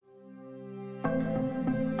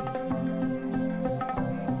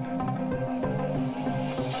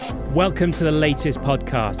Welcome to the latest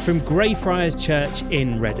podcast from Greyfriars Church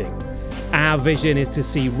in Reading. Our vision is to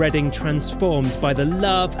see Reading transformed by the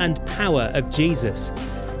love and power of Jesus.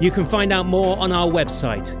 You can find out more on our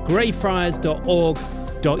website,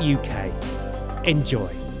 greyfriars.org.uk.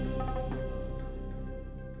 Enjoy.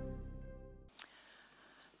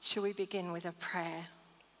 Shall we begin with a prayer?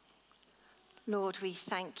 Lord, we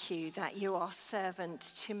thank you that you are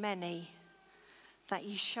servant to many, that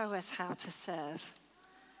you show us how to serve.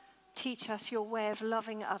 Teach us your way of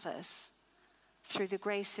loving others. Through the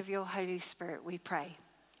grace of your Holy Spirit, we pray.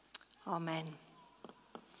 Amen.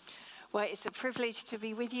 Well, it's a privilege to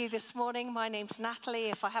be with you this morning. My name's Natalie.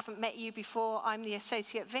 If I haven't met you before, I'm the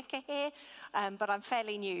Associate Vicar here, but I'm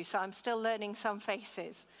fairly new, so I'm still learning some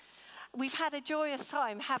faces. We've had a joyous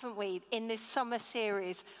time, haven't we, in this summer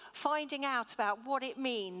series, finding out about what it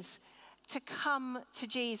means to come to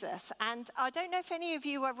Jesus. And I don't know if any of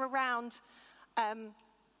you are around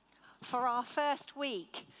for our first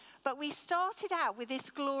week, but we started out with this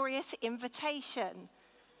glorious invitation.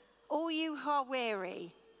 All you who are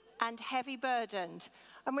weary and heavy burdened,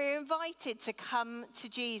 and we're invited to come to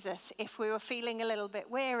Jesus if we were feeling a little bit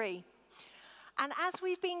weary. And as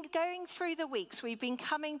we've been going through the weeks, we've been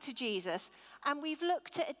coming to Jesus, and we've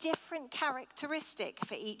looked at a different characteristic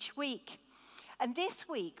for each week. And this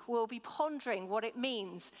week, we'll be pondering what it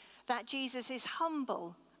means that Jesus is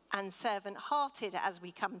humble and servant-hearted as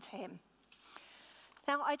we come to him.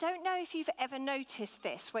 Now, I don't know if you've ever noticed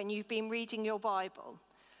this when you've been reading your Bible,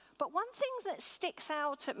 but one thing that sticks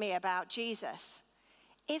out at me about Jesus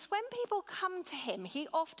is when people come to him, he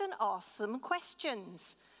often asks them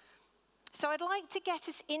questions. So I'd like to get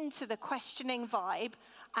us into the questioning vibe,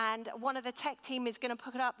 and one of the tech team is going to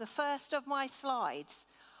put up the first of my slides.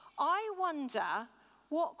 I wonder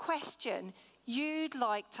what question you'd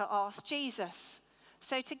like to ask Jesus.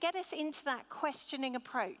 So to get us into that questioning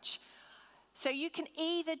approach, so you can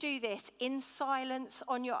either do this in silence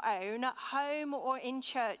on your own, at home or in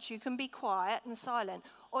church, you can be quiet and silent,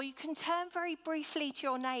 or you can turn very briefly to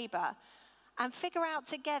your neighbour and figure out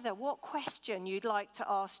together what question you'd like to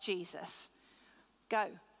ask Jesus. Go.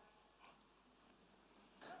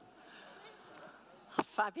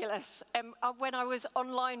 Fabulous. When I was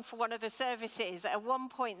online for one of the services, at one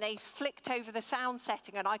point they flicked over the sound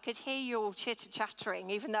setting and I could hear you all chitter-chattering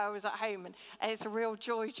even though I was at home, and it's a real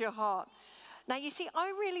joy to your heart. Now, you see, I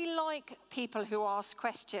really like people who ask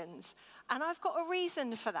questions, and I've got a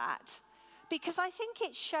reason for that, because I think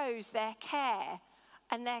it shows their care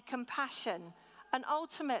and their compassion and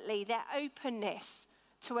ultimately their openness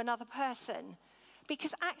to another person.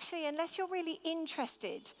 Because actually, unless you're really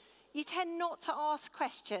interested, you tend not to ask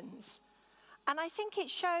questions. And I think it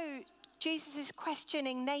shows Jesus'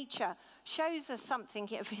 questioning nature shows us something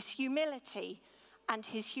of his humility and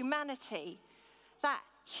his humanity. That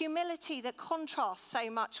humility that contrasts so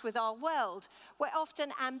much with our world, where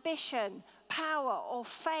often ambition, power, or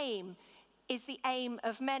fame is the aim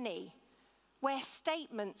of many, where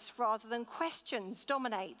statements rather than questions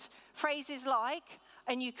dominate. Phrases like,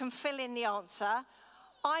 and you can fill in the answer,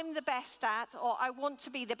 I'm the best at, or I want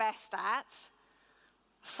to be the best at.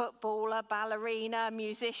 Footballer, ballerina,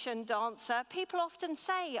 musician, dancer. People often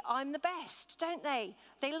say, I'm the best, don't they?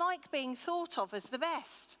 They like being thought of as the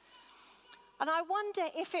best. And I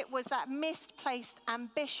wonder if it was that misplaced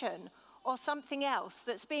ambition or something else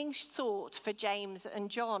that's being sought for James and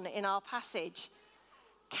John in our passage.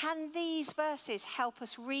 Can these verses help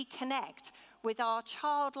us reconnect with our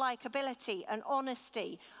childlike ability and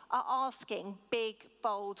honesty at asking big,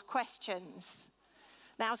 bold questions?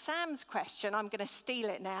 Now, Sam's question, I'm going to steal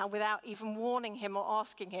it now without even warning him or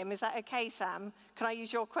asking him. Is that okay, Sam? Can I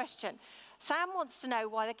use your question? Sam wants to know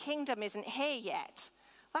why the kingdom isn't here yet.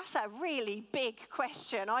 That's a really big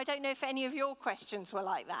question. I don't know if any of your questions were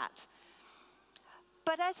like that.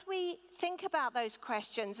 But as we think about those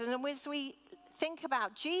questions, and as we think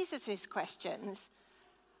about Jesus' questions,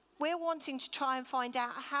 we're wanting to try and find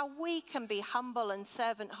out how we can be humble and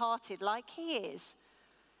servant-hearted like he is.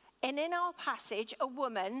 And in our passage, a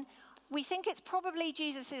woman, we think it's probably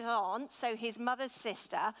Jesus' aunt, so his mother's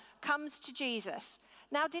sister, comes to Jesus.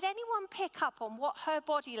 Now, did anyone pick up on what her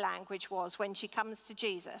body language was when she comes to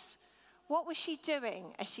Jesus? What was she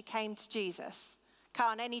doing as she came to Jesus?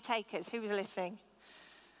 Come on, any takers? Who was listening?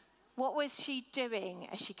 What was she doing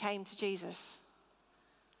as she came to Jesus?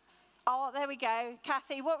 Oh, there we go.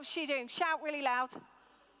 Kathy, what was she doing? Shout really loud.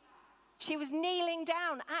 She was kneeling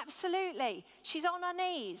down, absolutely. She's on her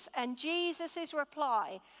knees. And Jesus'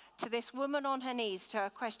 reply to this woman on her knees to her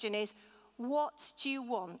question is, what do you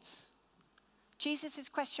want? Jesus'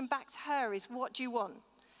 question back to her is, what do you want?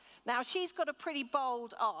 Now, she's got a pretty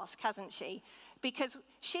bold ask, hasn't she? Because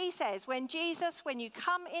she says, when you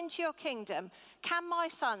come into your kingdom, can my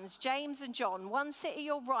sons, James and John, one sit at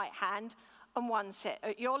your right hand and one sit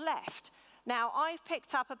at your left? Now, I've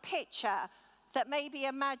picked up a picture that maybe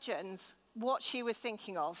imagines what she was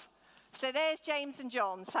thinking of. So there's James and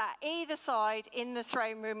John sat either side in the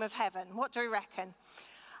throne room of heaven. What do we reckon?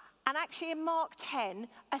 And actually in Mark 10,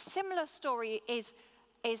 a similar story is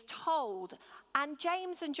told. And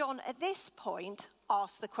James and John at this point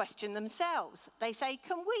ask the question themselves. They say,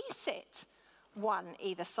 can we sit one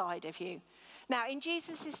either side of you? Now, in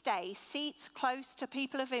Jesus' day, seats close to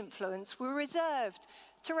people of influence were reserved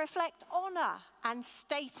to reflect honor and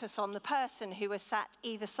status on the person who was sat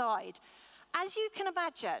either side. As you can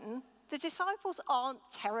imagine, the disciples aren't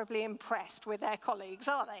terribly impressed with their colleagues,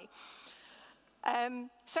 are they?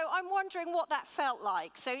 So I'm wondering what that felt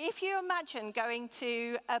like. So if you imagine going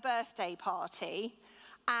to a birthday party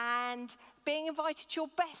and being invited to your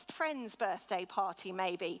best friend's birthday party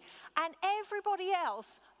maybe, and everybody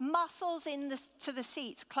else muscles to the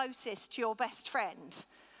seats closest to your best friend,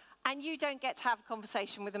 and you don't get to have a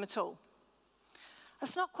conversation with them at all.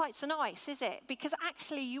 That's not quite so nice, is it? Because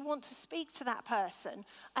actually you want to speak to that person,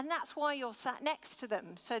 and that's why you're sat next to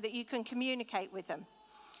them, so that you can communicate with them.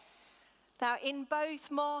 Now, in both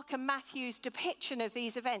Mark and Matthew's depiction of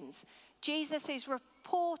these events, Jesus is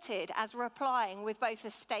reported as replying with both a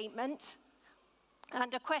statement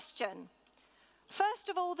and a question. First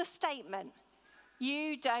of all, the statement,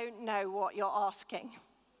 you don't know what you're asking.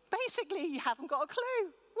 Basically, you haven't got a clue.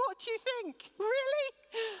 What do you think? Really?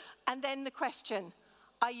 And then the question,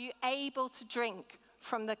 are you able to drink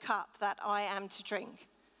from the cup that I am to drink?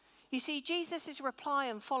 You see, Jesus' reply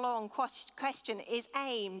and follow-on question is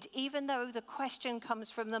aimed, even though the question comes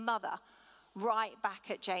from the mother, right back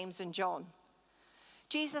at James and John.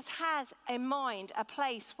 Jesus has in mind a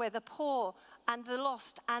place where the poor and the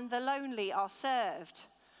lost and the lonely are served.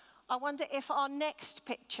 I wonder if our next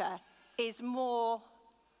picture is more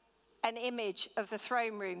an image of the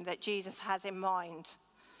throne room that Jesus has in mind.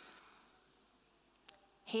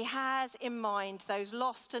 He has in mind those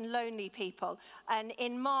lost and lonely people. And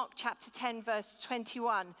in Mark chapter 10, verse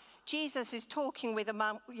 21, Jesus is talking with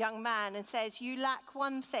a young man and says, you lack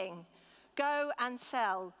one thing. Go and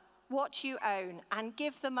sell what you own and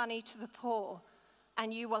give the money to the poor,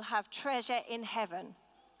 and you will have treasure in heaven,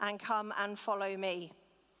 and come and follow me.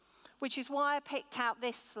 Which is why I picked out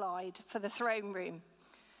this slide for the throne room.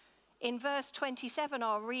 In verse 27,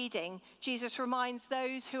 our reading, Jesus reminds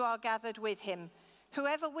those who are gathered with him,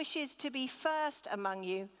 whoever wishes to be first among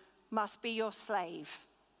you must be your slave.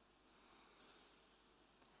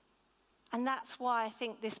 And that's why I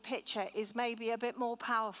think this picture is maybe a bit more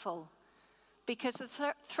powerful, because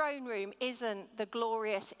the throne room isn't the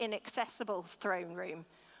glorious, inaccessible throne room,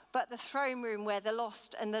 but the throne room where the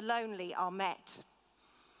lost and the lonely are met.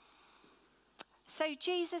 So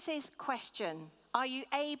Jesus' question, are you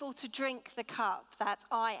able to drink the cup that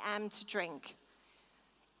I am to drink?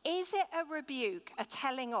 Is it a rebuke, a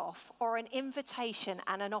telling off, or an invitation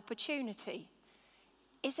and an opportunity?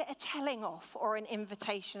 Is it a telling off or an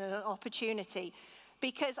invitation and an opportunity?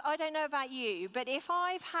 Because I don't know about you, but if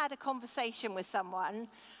I've had a conversation with someone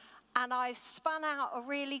and I've spun out a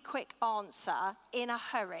really quick answer in a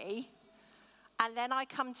hurry, and then I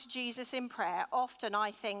come to Jesus in prayer, often I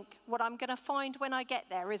think what I'm going to find when I get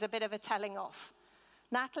there is a bit of a telling off.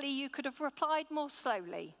 Natalie, you could have replied more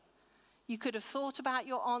slowly. You could have thought about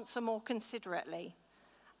your answer more considerately,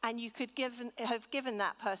 and you could have given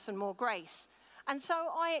that person more grace. And so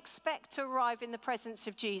I expect to arrive in the presence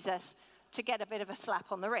of Jesus to get a bit of a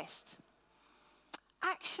slap on the wrist.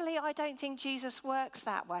 Actually, I don't think Jesus works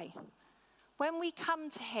that way. When we come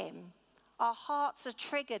to him, our hearts are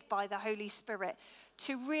triggered by the Holy Spirit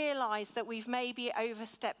to realize that we've maybe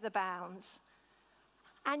overstepped the bounds.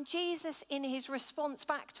 And Jesus, in his response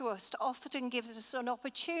back to us, often gives us an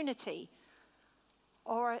opportunity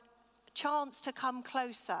or a chance to come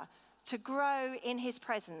closer, to grow in his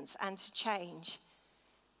presence and to change.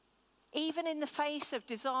 Even in the face of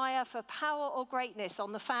desire for power or greatness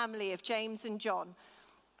on the family of James and John,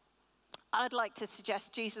 I'd like to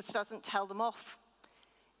suggest Jesus doesn't tell them off.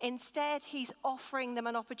 Instead, he's offering them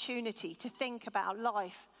an opportunity to think about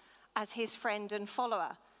life as his friend and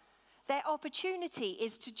follower. Their opportunity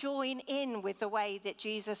is to join in with the way that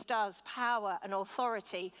Jesus does power and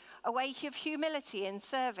authority, a way of humility and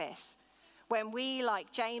service. When we,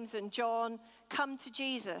 like James and John, come to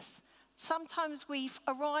Jesus, sometimes we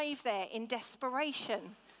arrive there in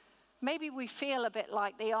desperation. Maybe we feel a bit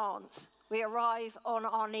like the aunt. We arrive on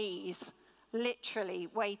our knees, literally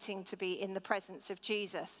waiting to be in the presence of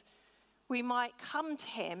Jesus. We might come to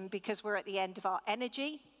him because we're at the end of our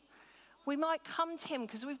energy. We might come to him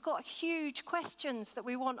because we've got huge questions that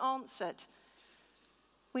we want answered.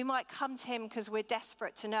 We might come to him because we're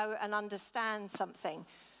desperate to know and understand something,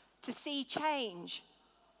 to see change,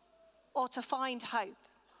 or to find hope.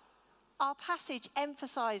 Our passage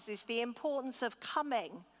emphasizes the importance of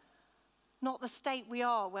coming, not the state we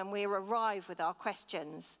are when we arrive with our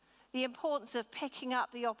questions. The importance of picking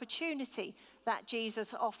up the opportunity that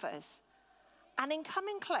Jesus offers. And in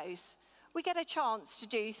coming close, we get a chance to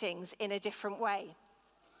do things in a different way.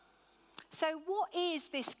 So what is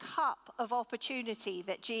this cup of opportunity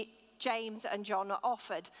that James and John are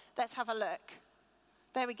offered? Let's have a look.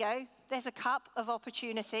 There we go. There's a cup of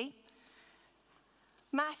opportunity.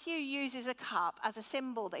 Matthew uses a cup as a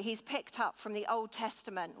symbol that he's picked up from the Old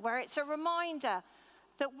Testament, where it's a reminder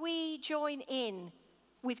that we join in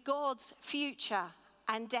with God's future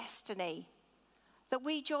and destiny, that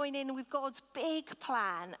we join in with God's big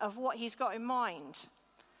plan of what he's got in mind.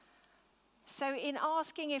 So in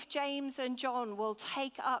asking if James and John will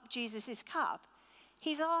take up Jesus' cup,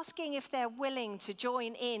 he's asking if they're willing to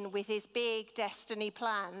join in with his big destiny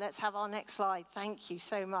plan. Let's have our next slide. Thank you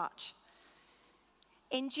so much.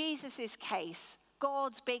 In Jesus' case,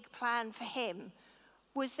 God's big plan for him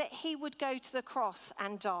was that he would go to the cross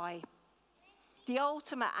and die. The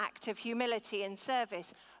ultimate act of humility and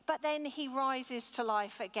service, but then he rises to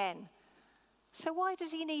life again. So why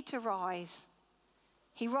does he need to rise?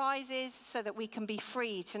 He rises so that we can be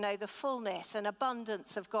free to know the fullness and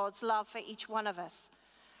abundance of God's love for each one of us.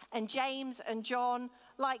 And James and John,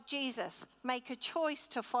 like Jesus, make a choice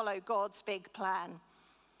to follow God's big plan.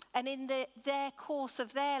 And in their course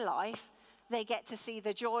of their life, they get to see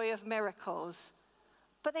the joy of miracles.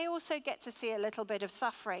 But they also get to see a little bit of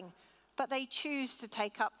suffering. But they choose to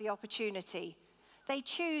take up the opportunity. They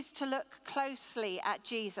choose to look closely at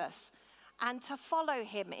Jesus and to follow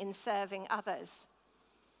him in serving others.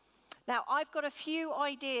 Now, I've got a few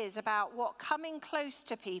ideas about what coming close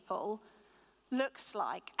to people looks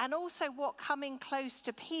like, and also what coming close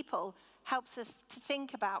to people helps us to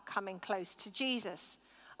think about coming close to Jesus.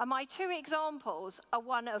 And my two examples are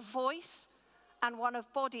one of voice and one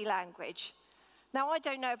of body language. Now, I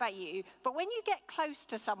don't know about you, but when you get close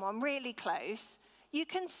to someone, really close, you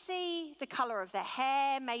can see the colour of their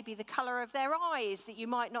hair, maybe the colour of their eyes that you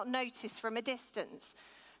might not notice from a distance.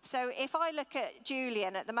 So if I look at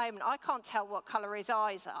Julian at the moment, I can't tell what colour his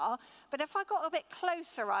eyes are, but if I got a bit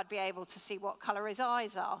closer, I'd be able to see what colour his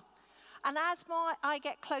eyes are. And as I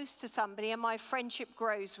get close to somebody and my friendship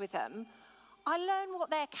grows with them, I learn what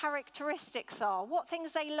their characteristics are, what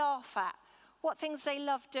things they laugh at, what things they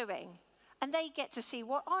love doing. And they get to see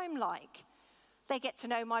what I'm like. They get to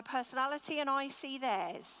know my personality and I see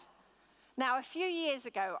theirs. Now, a few years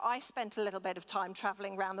ago, I spent a little bit of time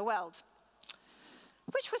traveling around the world,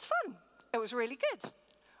 which was fun. It was really good.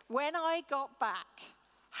 When I got back,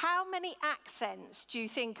 how many accents do you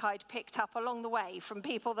think I'd picked up along the way from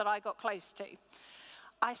people that I got close to?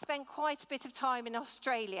 I spent quite a bit of time in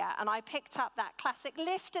Australia, and I picked up that classic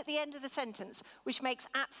lift at the end of the sentence, which makes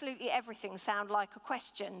absolutely everything sound like a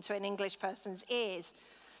question to an English person's ears.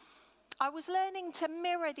 I was learning to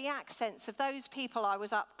mirror the accents of those people I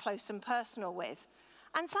was up close and personal with.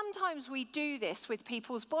 And sometimes we do this with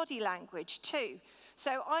people's body language too.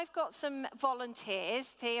 So I've got some volunteers,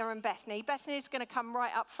 Thea and Bethany. Bethany's going to come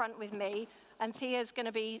right up front with me, and Thea's going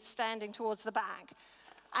to be standing towards the back.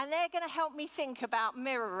 And they're going to help me think about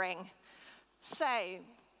mirroring. So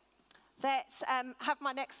let's have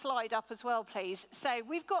my next slide up as well, please. So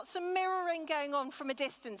we've got some mirroring going on from a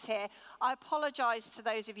distance here. I apologise to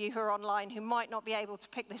those of you who are online who might not be able to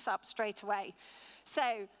pick this up straight away.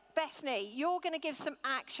 So Bethany, you're going to give some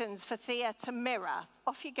actions for Thea to mirror.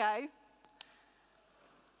 Off you go.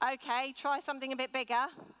 Okay, try something a bit bigger.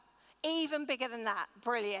 Even bigger than that.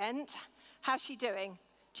 Brilliant. How's she doing?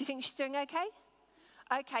 Do you think she's doing okay?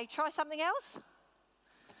 Okay, try something else.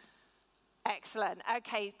 Excellent.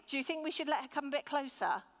 Okay, do you think we should let her come a bit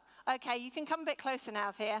closer? Okay, you can come a bit closer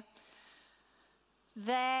now, Thea.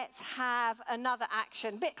 Let's have another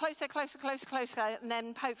action. Bit closer, closer, closer, closer, and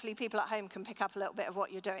then hopefully people at home can pick up a little bit of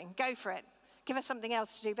what you're doing. Go for it. Give us something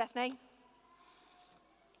else to do, Bethany.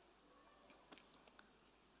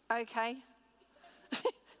 Okay.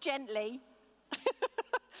 Gently.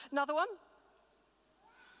 Another one.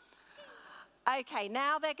 Okay,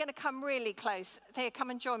 now they're going to come really close. Thea,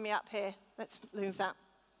 come and join me up here. Let's move that.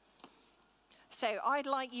 So I'd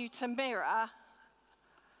like you to mirror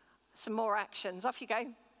some more actions. Off you go.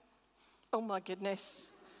 Oh my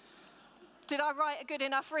goodness. Did I write a good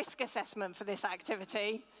enough risk assessment for this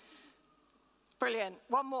activity? Brilliant.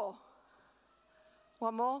 One more.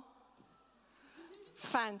 One more.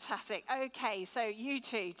 Fantastic. Okay, so you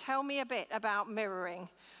two, tell me a bit about mirroring.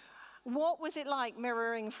 What was it like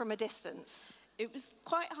mirroring from a distance? It was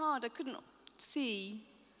quite hard. I couldn't see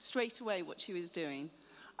straight away what she was doing.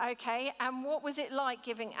 Okay, and what was it like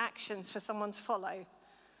giving actions for someone to follow?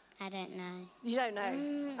 I don't know. You don't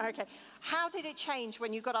know? Okay. How did it change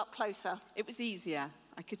when you got up closer? It was easier.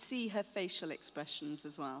 I could see her facial expressions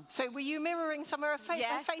as well. So were you mirroring some of her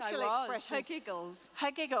facial expressions? Her giggles.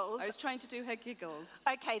 Her giggles? I was trying to do her giggles.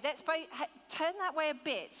 Okay, let's turn that way a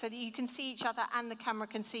bit so that you can see each other and the camera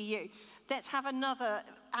can see you. Let's have another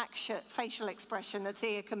facial expression that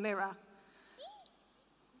Thea can mirror.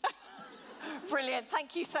 Brilliant.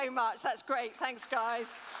 Thank you so much. That's great. Thanks, guys.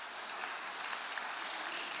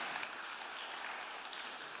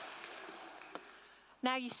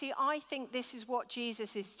 Now, you see, I think this is what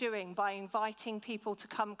Jesus is doing by inviting people to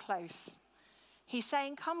come close. He's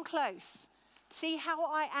saying, come close. See how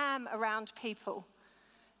I am around people.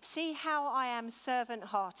 See how I am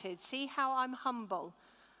servant-hearted. See how I'm humble.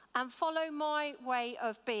 And follow my way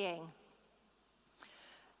of being.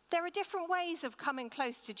 There are different ways of coming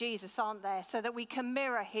close to Jesus, aren't there? So that we can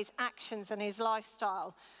mirror his actions and his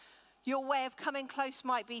lifestyle. Your way of coming close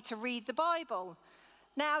might be to read the Bible.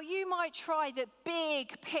 Now, you might try the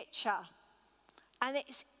big picture, and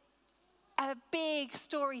it's a big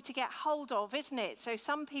story to get hold of, isn't it? So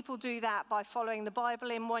some people do that by following the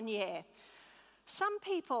Bible in 1 year. Some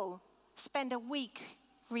people spend a week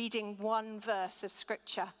reading one verse of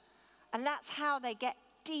Scripture, and that's how they get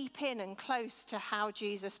deep in and close to how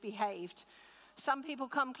Jesus behaved. Some people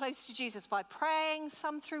come close to Jesus by praying,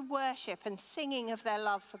 some through worship and singing of their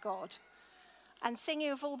love for God. And singing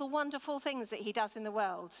of all the wonderful things that he does in the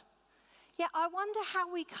world. Yet I wonder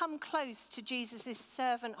how we come close to Jesus'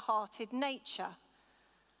 servant-hearted nature.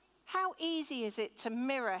 How easy is it to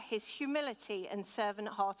mirror his humility and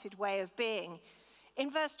servant-hearted way of being? In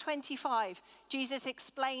verse 25, Jesus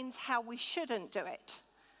explains how we shouldn't do it.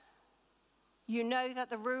 You know that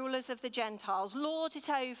the rulers of the Gentiles lord it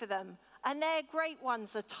over them, and their great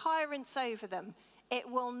ones are tyrants over them. It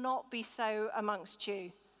will not be so amongst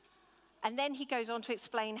you. And then he goes on to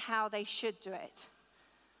explain how they should do it.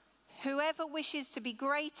 Whoever wishes to be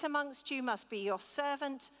great amongst you must be your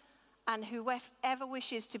servant, and whoever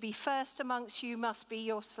wishes to be first amongst you must be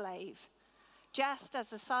your slave. Just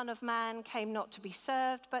as the Son of Man came not to be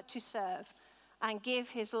served, but to serve, and give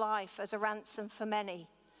his life as a ransom for many.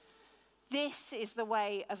 This is the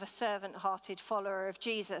way of a servant-hearted follower of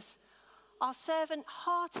Jesus. Our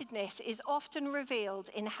servant-heartedness is often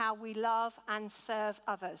revealed in how we love and serve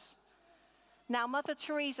others. Now, Mother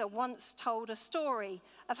Teresa once told a story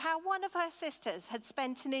of how one of her sisters had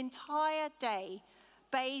spent an entire day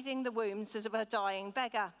bathing the wounds of a dying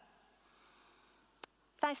beggar.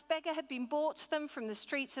 This beggar had been brought to them from the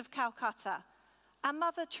streets of Calcutta, and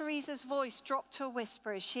Mother Teresa's voice dropped to a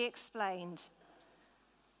whisper as she explained.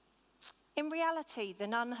 In reality, the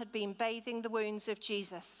nun had been bathing the wounds of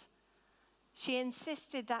Jesus. She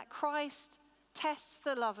insisted that Christ tests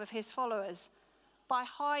the love of his followers by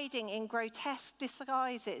hiding in grotesque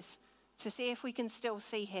disguises to see if we can still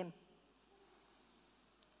see him.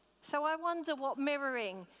 So I wonder what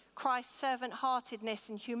mirroring Christ's servant-heartedness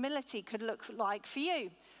and humility could look like for you.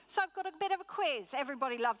 So I've got a bit of a quiz.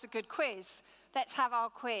 Everybody loves a good quiz. Let's have our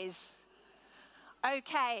quiz.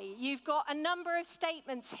 Okay, you've got a number of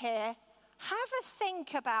statements here. Have a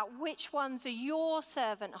think about which ones are your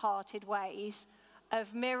servant-hearted ways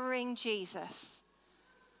of mirroring Jesus.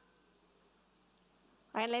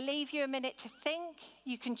 I'm going to leave you a minute to think.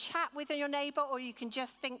 You can chat with your neighbour or you can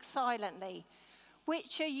just think silently.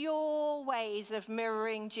 Which are your ways of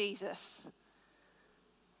mirroring Jesus?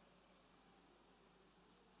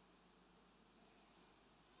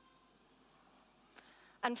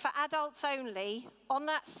 And for adults only, on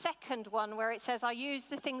that second one where it says, I use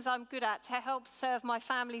the things I'm good at to help serve my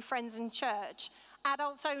family, friends and church,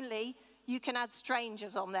 adults only, you can add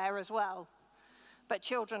strangers on there as well. But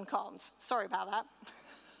children can't. Sorry about that.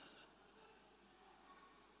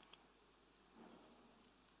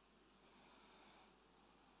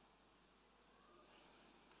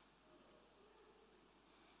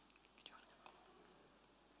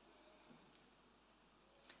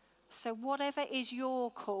 So whatever is your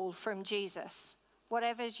call from Jesus,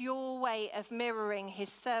 whatever is your way of mirroring his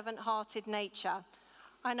servant-hearted nature,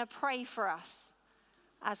 I'm going to pray for us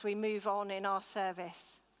as we move on in our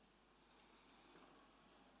service.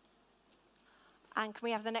 And can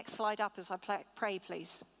we have the next slide up as I pray,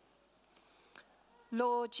 please?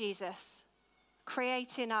 Lord Jesus,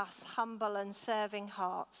 create in us humble and serving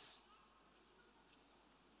hearts.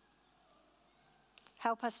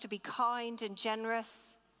 Help us to be kind and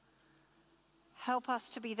generous. Help us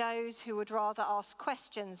to be those who would rather ask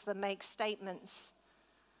questions than make statements.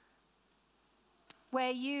 Where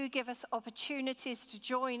you give us opportunities to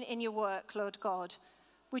join in your work, Lord God,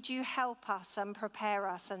 would you help us and prepare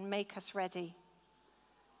us and make us ready?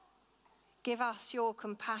 Give us your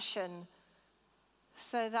compassion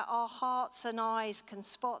so that our hearts and eyes can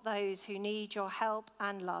spot those who need your help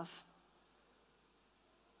and love.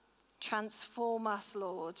 Transform us,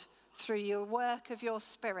 Lord, through your work of your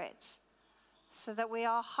Spirit, so that we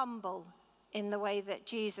are humble in the way that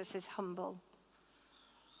Jesus is humble,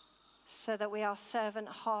 so that we are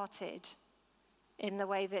servant-hearted in the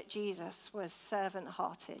way that Jesus was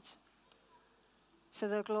servant-hearted. To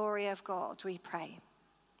the glory of God, we pray.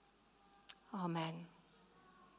 Amen.